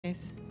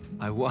Nice.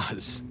 I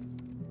was.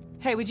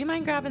 Hey, would you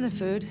mind grabbing the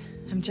food?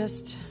 I'm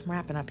just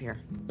wrapping up here.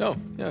 Oh,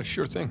 yeah,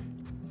 sure thing.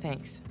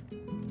 Thanks.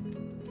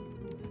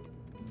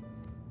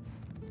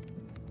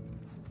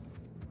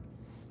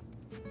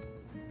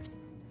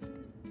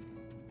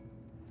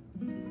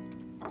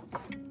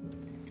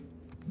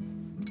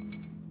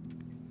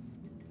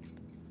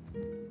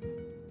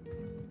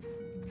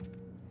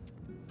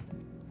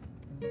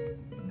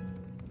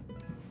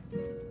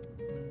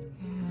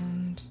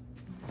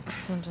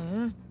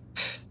 And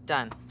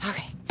done.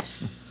 Okay.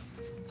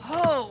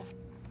 Oh.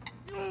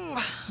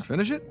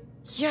 Finish it?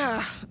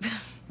 Yeah.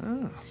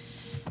 Oh.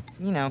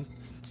 You know,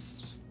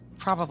 it's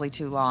probably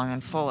too long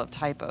and full of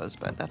typos,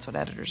 but that's what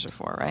editors are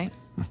for, right?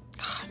 God,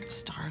 I'm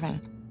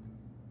starving.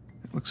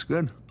 It looks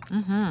good.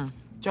 Mm-hmm.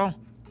 Joe,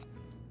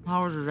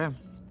 how was your day?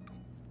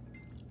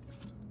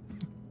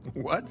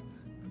 What?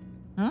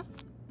 Hmm?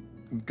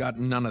 Got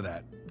none of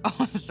that. Oh,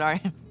 I'm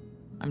sorry.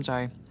 I'm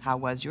sorry. How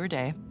was your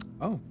day?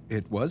 Oh,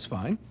 it was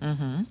fine.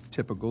 Mm-hmm.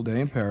 Typical day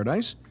in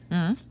paradise.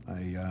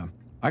 Mm-hmm.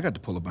 I got to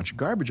pull a bunch of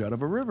garbage out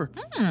of a river.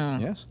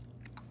 Yes.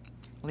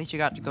 At least you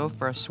got to go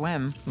for a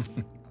swim.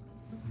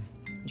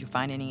 Did you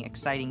find any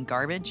exciting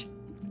garbage?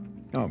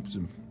 Oh, it was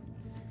some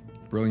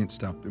brilliant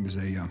stuff. It was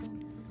a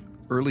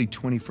early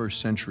 21st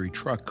century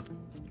truck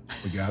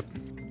we got.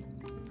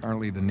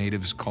 Apparently the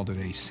natives called it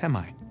a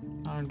semi.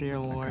 Oh, dear That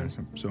Lord. kind of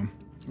stuff. So,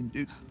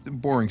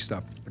 boring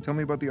stuff. Tell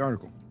me about the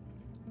article.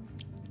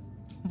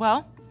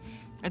 Well,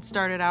 it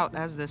started out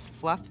as this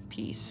fluff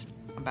piece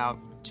about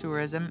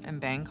tourism in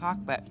Bangkok,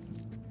 but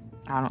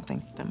I don't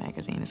think the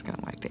magazine is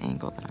gonna like the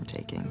angle that I'm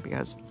taking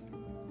because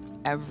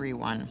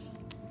everyone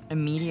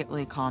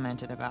immediatally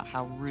commented about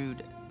how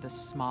rude the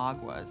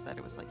smog was, that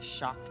it was like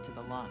shock to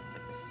the lungs,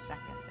 like the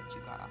second that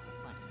you got off the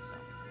plane. So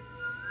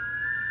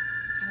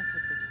kind of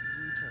took this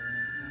U-turn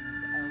and became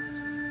this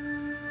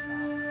elegy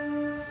about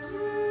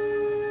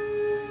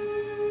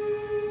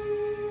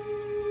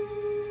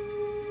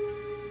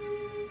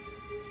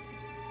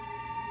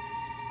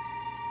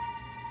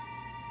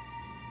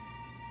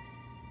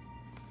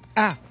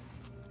Ah!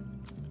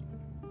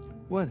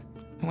 What?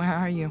 Where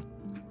are you?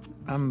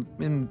 I'm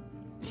in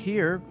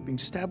here being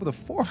stabbed with a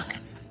fork.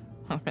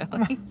 Oh,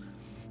 really?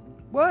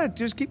 What?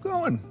 Just keep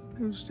going.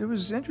 It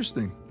was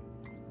interesting.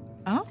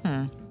 Oh,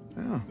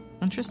 Yeah.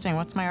 interesting.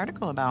 What's my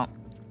article about?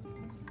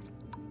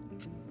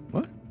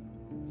 What?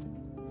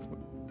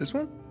 This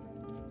one?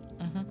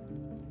 Mm-hmm.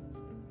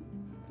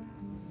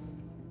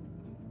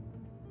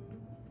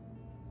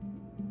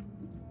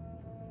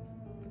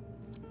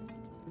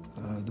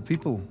 The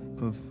people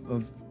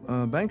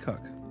of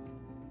Bangkok,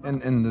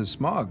 and the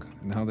smog,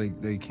 and how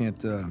they can't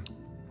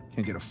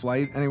get a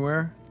flight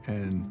anywhere,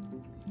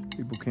 and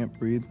people can't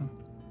breathe.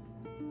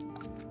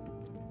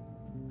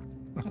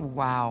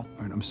 Wow.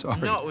 All right, I'm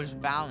sorry. No, it was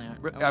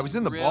valiant. It I was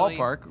in the really-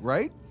 ballpark,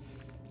 right?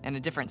 In a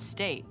different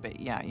state, but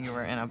yeah, you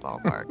were in a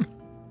ballpark.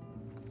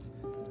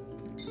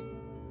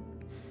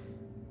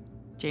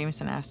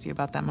 Jameson asked you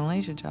about that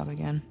Malaysia job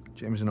again.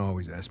 Jameson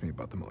always asks me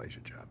about the Malaysia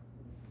job.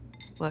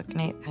 Look,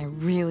 Nate, I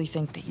really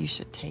think that you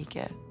should take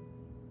it.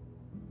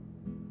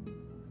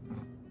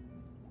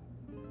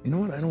 You know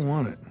what? I don't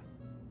want it.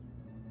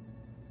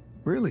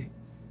 Really.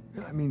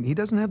 I mean, he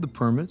doesn't have the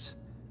permits.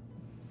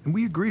 And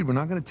we agreed we're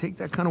not going to take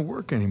that kind of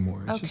work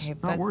anymore. It's Okay, just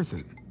not but worth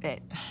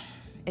it.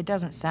 It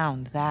doesn't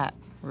sound that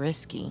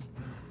risky.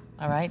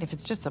 All right? If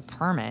it's just a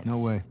permit. No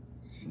way.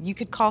 You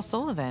could call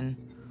Sullivan.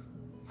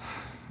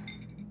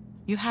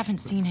 You haven't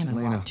seen him in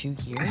Elena, what, 2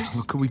 years?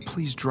 Look, could we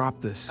please drop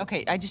this?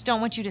 Okay, I just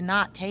don't want you to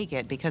not take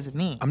it because of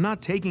me. I'm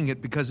not taking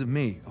it because of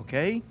me,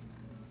 okay?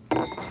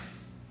 I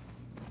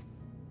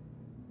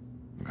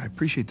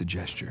appreciate the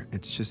gesture.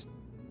 It's just...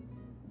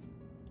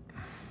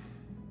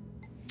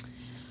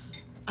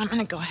 I'm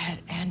gonna go ahead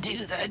and do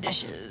the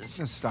dishes.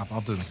 Stop,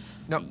 I'll do them.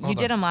 No, You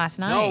did them last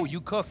night. No,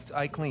 you cooked.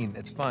 I cleaned.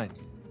 It's fine.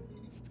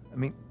 I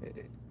mean,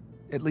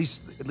 at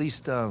least,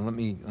 let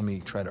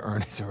me try to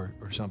earn it or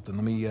something.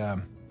 Let me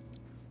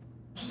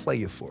play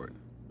you for it.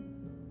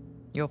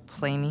 You'll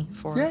play me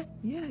for it?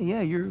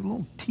 Yeah. Your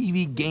little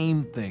TV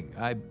game thing.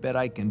 I bet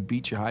I can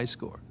beat your high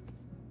score.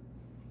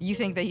 You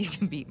think that you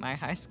can beat my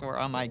high score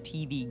on my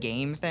TV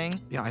game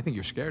thing? Yeah, I think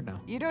you're scared now.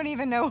 You don't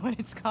even know what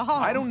it's called.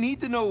 I don't need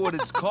to know what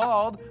it's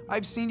called.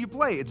 I've seen you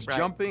play. It's Right.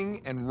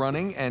 jumping and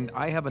running, and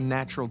I have a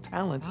natural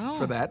talent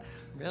for that.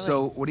 really?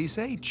 So, what do you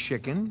say,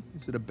 chicken?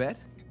 Is it a bet?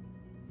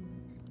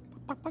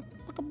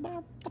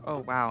 Oh,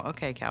 wow.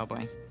 Okay,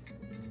 cowboy.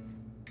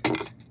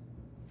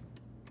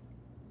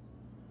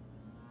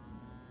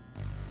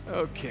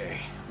 Okay,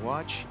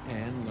 watch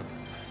and learn.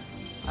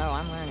 Oh,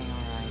 I'm learning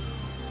all right.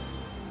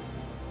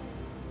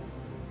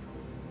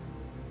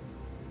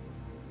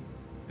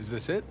 Is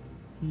this it?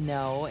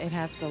 No, it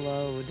has to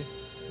load.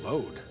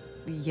 Load.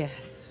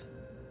 Yes.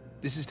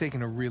 This is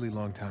taking a really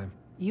long time.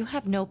 You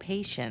have no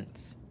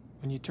patience.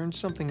 When you turn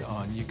something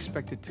on, you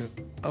expect it to...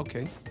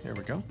 Okay, there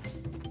we go.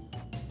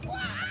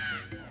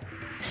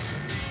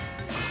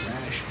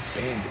 Crash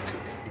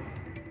Bandicoot.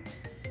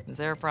 Is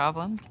there a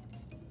problem?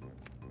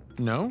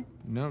 No,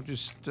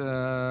 just,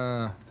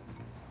 how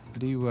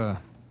do you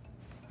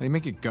do you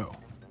make it go?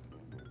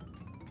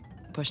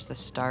 Push the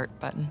start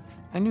button.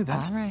 I knew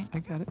that. All right. I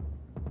got it.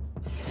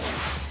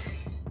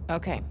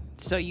 Okay,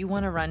 so you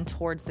want to run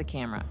towards the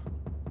camera.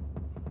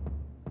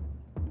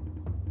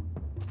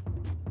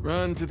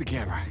 Run to the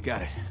camera.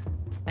 Got it.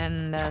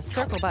 And the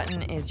circle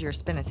button is your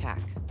spin attack.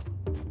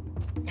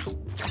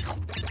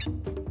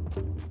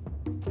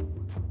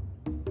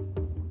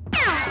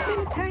 Spin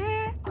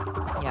attack.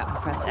 Yeah,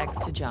 press X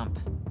to jump.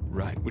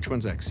 Right. Which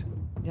one's X?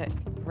 Yeah,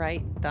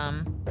 right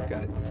thumb.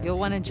 Got it. You'll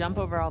want to jump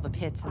over all the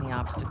pits and the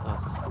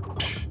obstacles.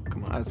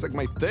 Come on, that's like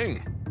my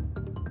thing.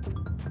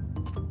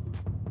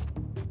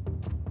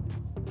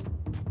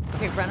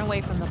 Okay, run away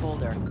from the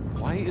boulder.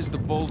 Why is the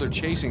boulder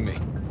chasing me?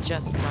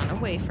 Just run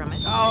away from it.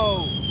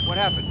 Oh, what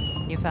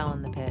happened? You fell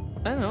in the pit.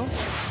 I don't know.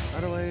 How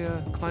do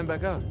I climb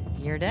back out?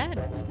 You're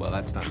dead. Well,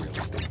 that's not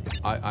realistic.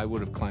 I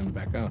would have climbed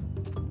back out.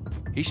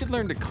 He should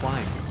learn to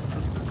climb.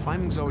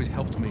 Climbing's always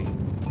helped me.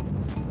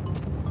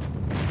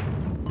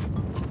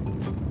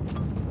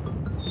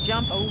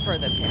 Jump over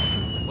the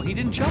pit. Well, he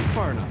didn't jump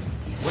far enough.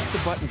 What's the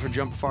button for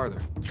jump farther?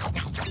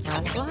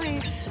 That's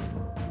life.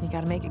 You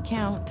gotta make it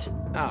count.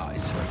 Oh, I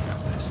suck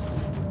at this.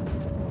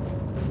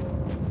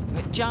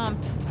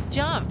 Jump!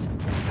 Jump!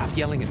 Stop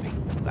yelling at me.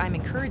 I'm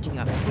encouraging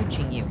you. I'm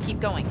coaching you. Keep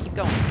going. Keep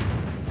going.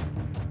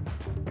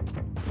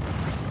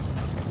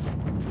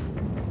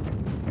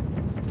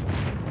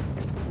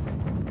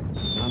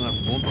 Not enough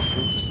Wumpa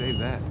fruit to save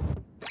that.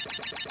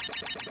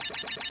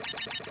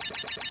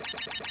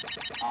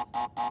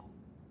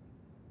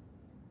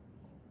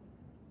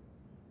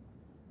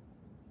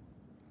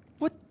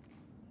 What?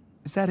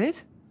 Is that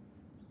it?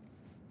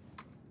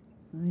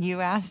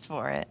 You asked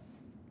for it.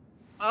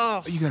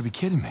 Oh, you gotta be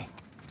kidding me.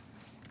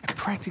 I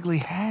practically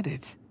had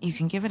it. You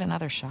can give it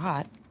another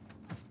shot.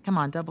 Come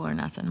on, double or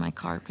nothing. My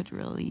car could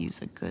really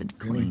use a good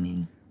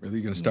cleaning. Really?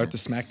 You gonna start the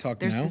smack talk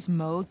There's now? this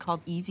mode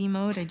called easy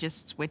mode. I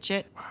just switch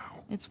it. Wow.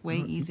 It's way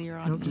easier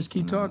on No, just easy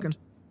keep mode. talking.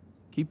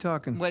 Keep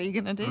talking. What are you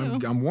gonna do?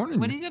 I'm warning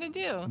What are you. you gonna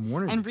do? I'm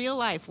warning you. In real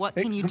life, what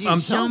Hey, can you do?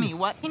 I'm Show telling me. you.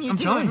 What can you I'm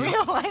do telling in you.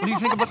 real life? What do you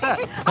think about that?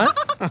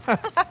 Huh?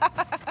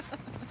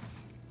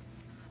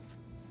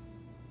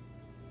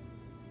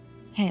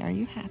 Hey, are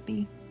you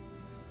happy?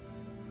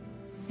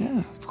 Yeah,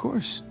 of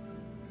course.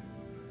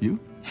 You?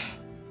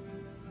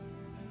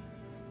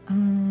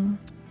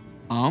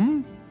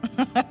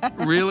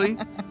 Really?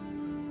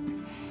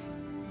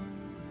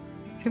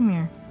 Come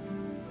here.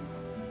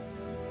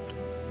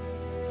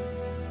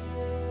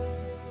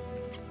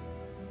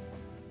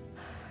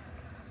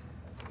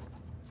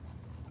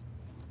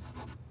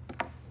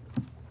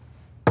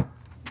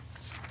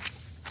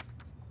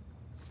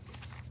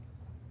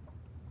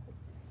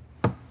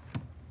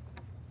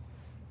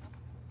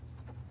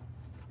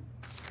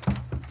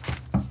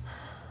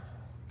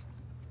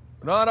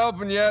 We're not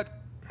open yet.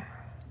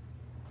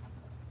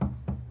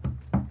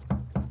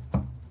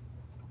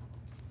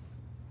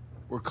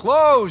 We're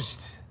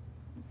closed.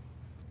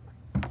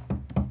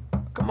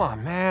 Come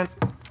on, man.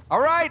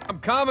 All right, I'm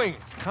coming.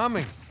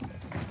 Coming.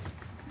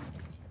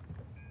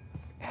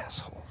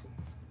 Asshole.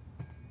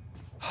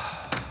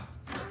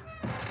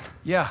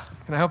 Yeah,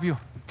 can I help you?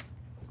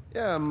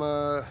 Yeah, I'm,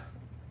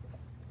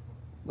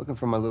 looking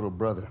for my little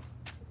brother.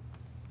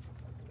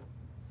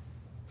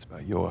 It's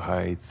about your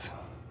height,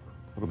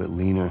 a little bit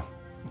leaner.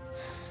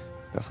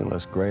 Definitely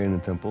less gray in the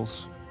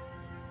temples.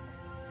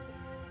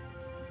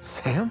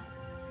 Sam?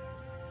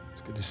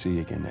 It's good to see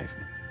you again,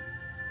 Nathan.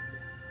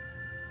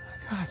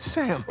 God,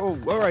 Sam. Oh,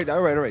 all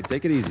right.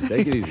 Take it easy,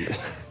 take it easy.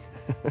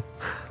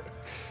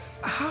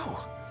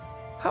 How?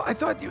 How? I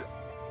thought you...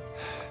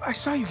 I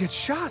saw you get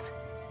shot.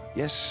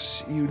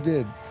 Yes, you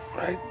did.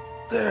 Right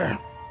there.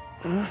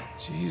 Huh?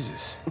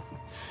 Jesus.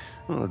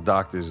 Well, the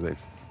doctors, they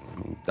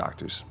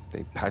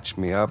patched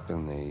me up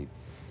and they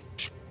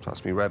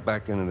tossed me right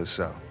back into the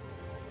cell.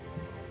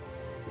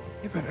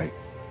 Yeah, but I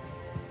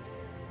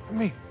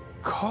made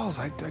calls.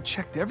 I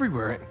checked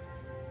everywhere.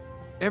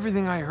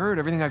 Everything I heard,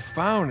 everything I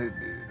found,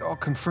 it all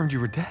confirmed you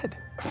were dead.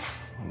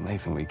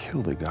 Nathan, we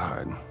killed a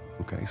guard.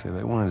 Okay, so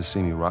they wanted to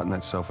see me rot in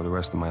that cell for the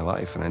rest of my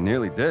life, and I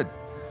nearly did.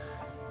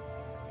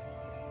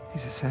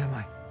 Jesus, Sam,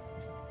 man,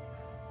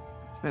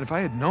 if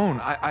I had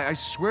known, I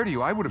swear to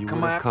you, I would have You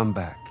come would out. have come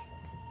back.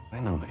 I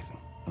know, Nathan.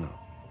 I know.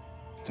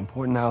 What's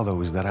important now,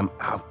 though, is that I'm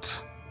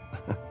out.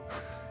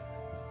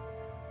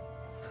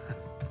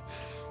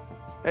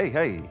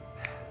 Hey,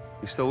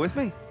 you still with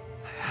me?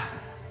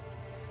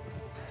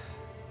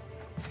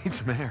 Need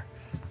some air.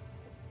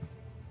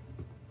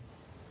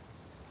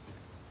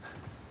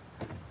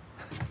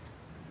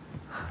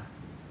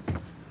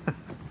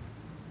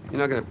 You're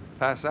not gonna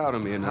pass out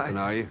on me or nothing,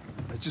 are you?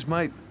 I just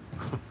might.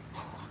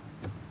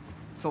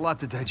 It's a lot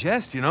to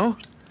digest, you know?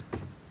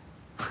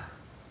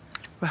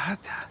 But how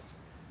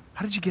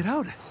did you get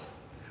out?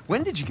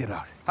 When did you get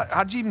out?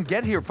 How'd you even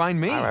get here? Find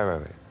me? All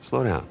right.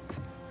 Slow down.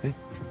 Okay?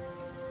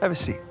 Have a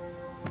seat.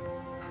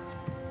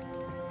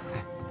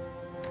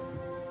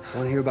 I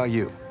want to hear about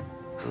you.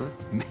 Huh?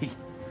 Me?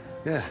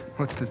 Yeah.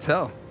 What's to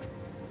tell?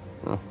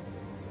 Well,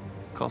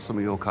 call some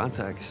of your old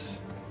contacts.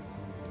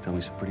 Tell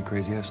me some pretty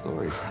crazy-ass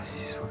stories.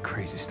 Jeez, what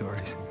crazy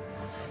stories.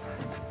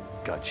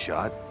 got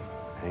shot,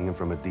 hanging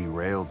from a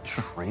derailed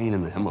train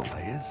in the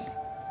Himalayas.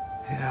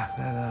 Yeah,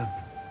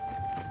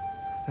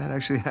 that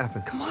actually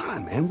happened. Come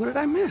on, man, what did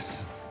I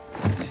miss?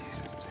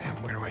 Jesus, Sam,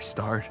 where do I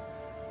start?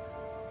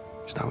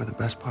 Start with the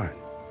best part.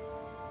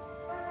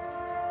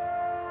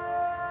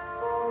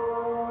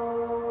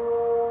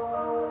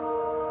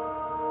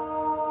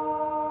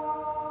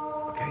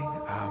 Okay,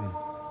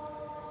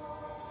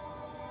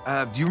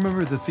 do you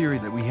remember the theory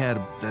that we had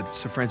that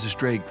Sir Francis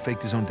Drake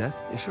faked his own death?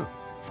 Yeah, sure.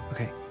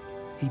 Okay,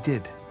 he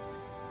did.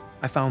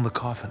 I found the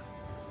coffin.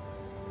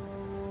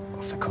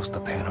 Off the coast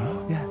of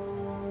Panama? Yeah.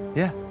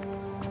 Yeah.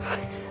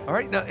 All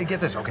right, now get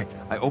this. Okay,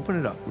 I open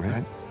it up,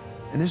 right?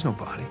 And there's no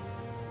body.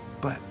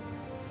 But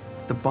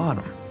at the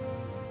bottom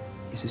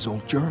is his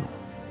old journal.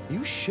 Are you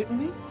shitting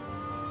me?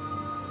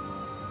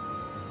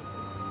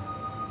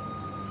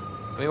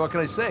 I mean, what can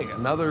I say?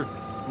 Another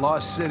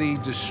lost city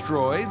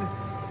destroyed,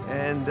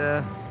 and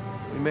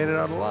we made it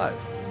out alive.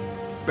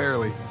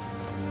 Barely.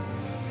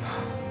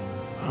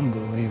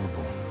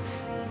 Unbelievable.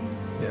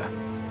 Yeah.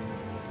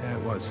 Yeah,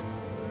 it was.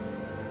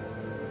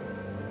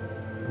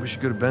 I wish you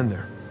could have been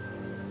there.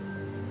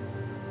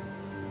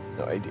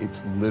 No,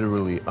 it's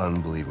literally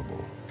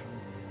unbelievable.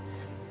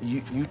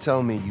 You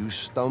tell me you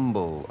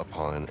stumble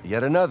upon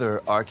yet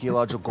another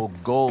archaeological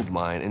gold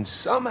mine, and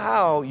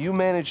somehow you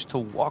manage to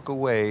walk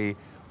away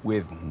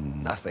with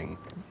nothing.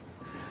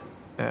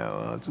 Yeah,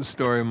 well, it's a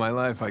story of my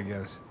life, I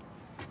guess.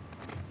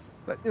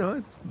 But, you know,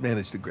 I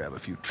managed to grab a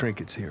few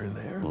trinkets here and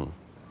there.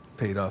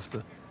 Paid off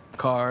the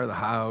car, the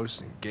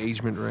house,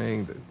 engagement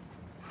ring, the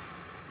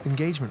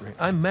engagement ring.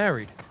 I'm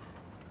married.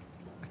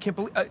 I can't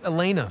believe...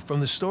 Elena from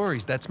the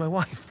stories, that's my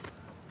wife.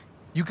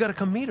 You gotta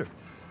come meet her.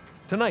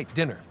 Tonight,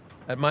 dinner,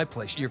 at my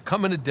place. You're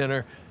coming to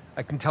dinner.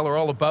 I can tell her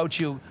all about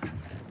you.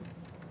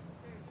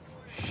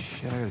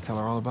 Shit, I gotta tell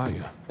her all about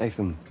you.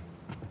 Nathan,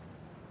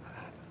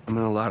 I'm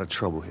in a lot of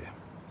trouble here.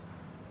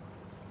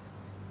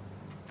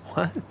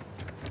 What?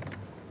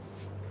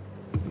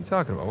 What are you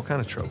talking about? What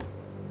kind of trouble?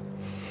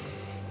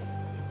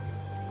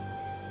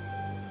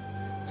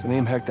 Does the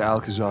name Hector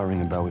Alcazar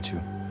ring a bell with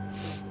you?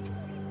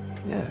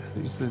 Yeah,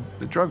 he's the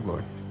drug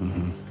lord.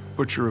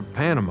 Butcher of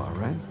Panama,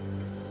 right?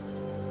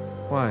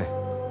 Why?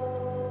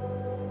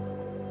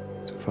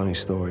 It's a funny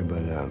story,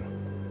 but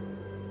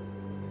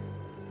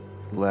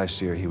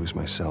last year he was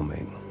my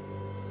cellmate.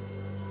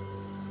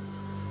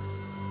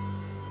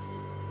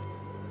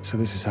 So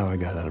this is how I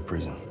got out of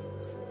prison.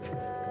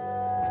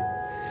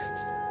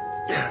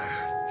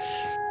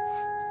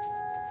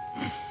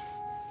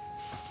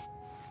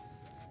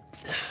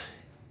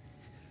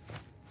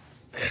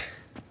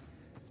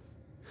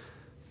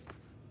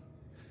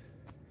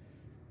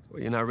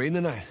 Well, you're not reading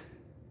tonight?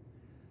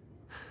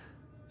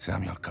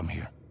 Samuel, come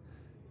here.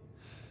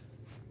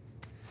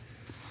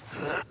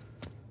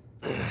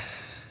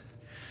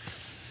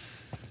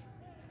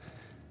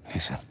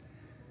 Listen.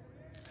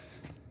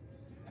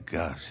 The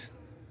guards,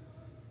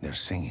 they're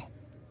singing.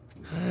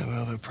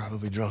 Well, they're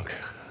probably drunk.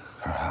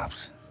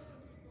 Perhaps.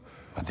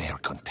 But they are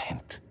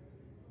content.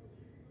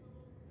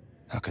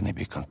 How can they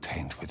be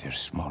content with their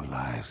small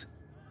lives?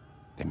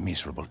 Their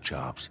miserable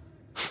jobs?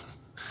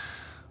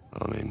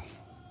 I mean,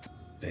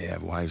 they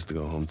have wives to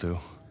go home to.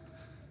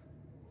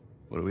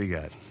 What do we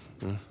got?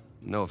 Huh?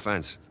 No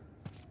offense.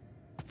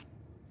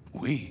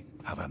 We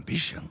have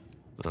ambition.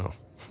 Oh.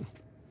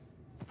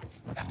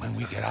 And when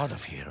we get out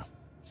of here,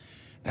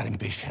 that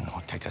ambition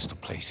will take us to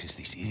places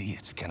these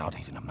idiots cannot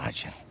even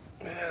imagine.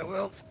 Yeah,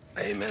 well,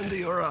 amen to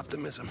your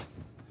optimism.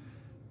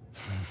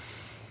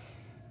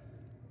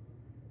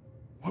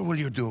 What will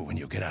you do when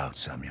you get out,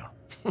 Samuel?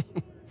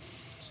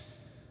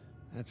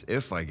 That's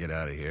if I get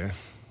out of here.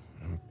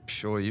 I'm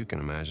sure you can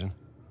imagine.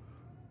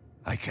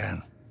 I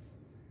can.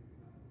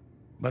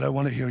 But I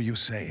want to hear you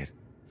say it.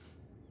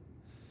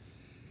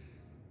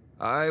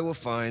 I will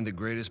find the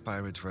greatest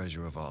pirate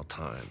treasure of all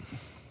time,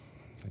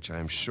 which I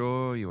am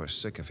sure you are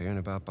sick of hearing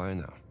about by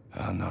now.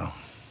 Oh, no.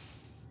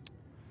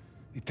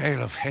 The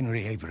tale of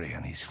Henry Avery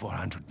and his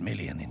 400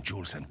 million in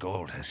jewels and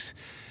gold has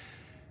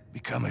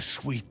become a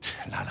sweet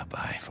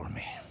lullaby for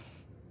me.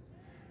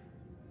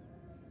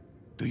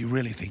 Do you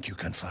really think you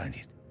can find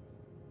it?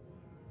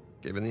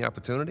 Given the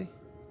opportunity?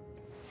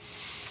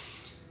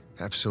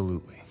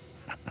 Absolutely.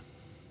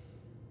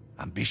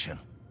 Ambition.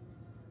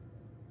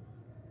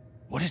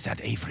 What is that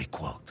Avery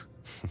quote?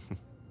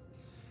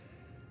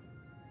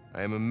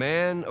 I am a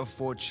man of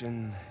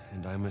fortune,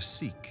 and I must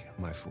seek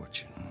my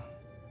fortune.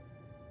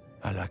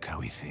 I like how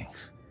he thinks.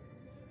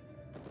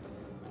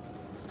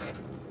 What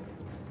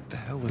the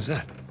hell was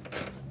that?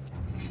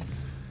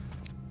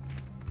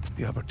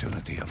 The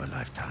opportunity of a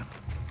lifetime.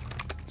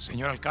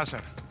 Señor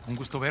Alcázar, un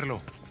gusto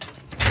verlo.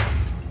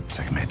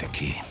 Sáqueme de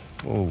aquí.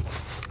 Oh.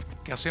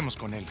 ¿Qué hacemos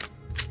con él?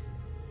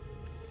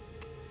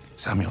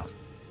 Samuel,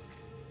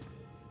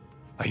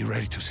 are you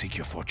ready to seek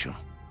your fortune?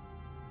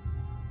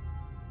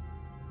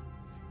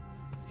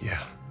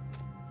 Yeah.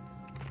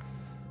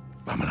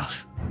 Vámonos.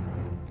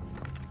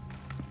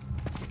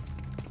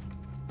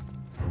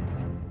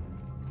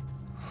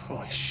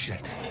 Holy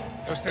shit.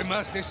 ¿Los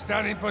demás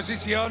están en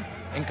posición?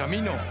 En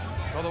camino.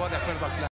 Todo va de acuerdo al plan.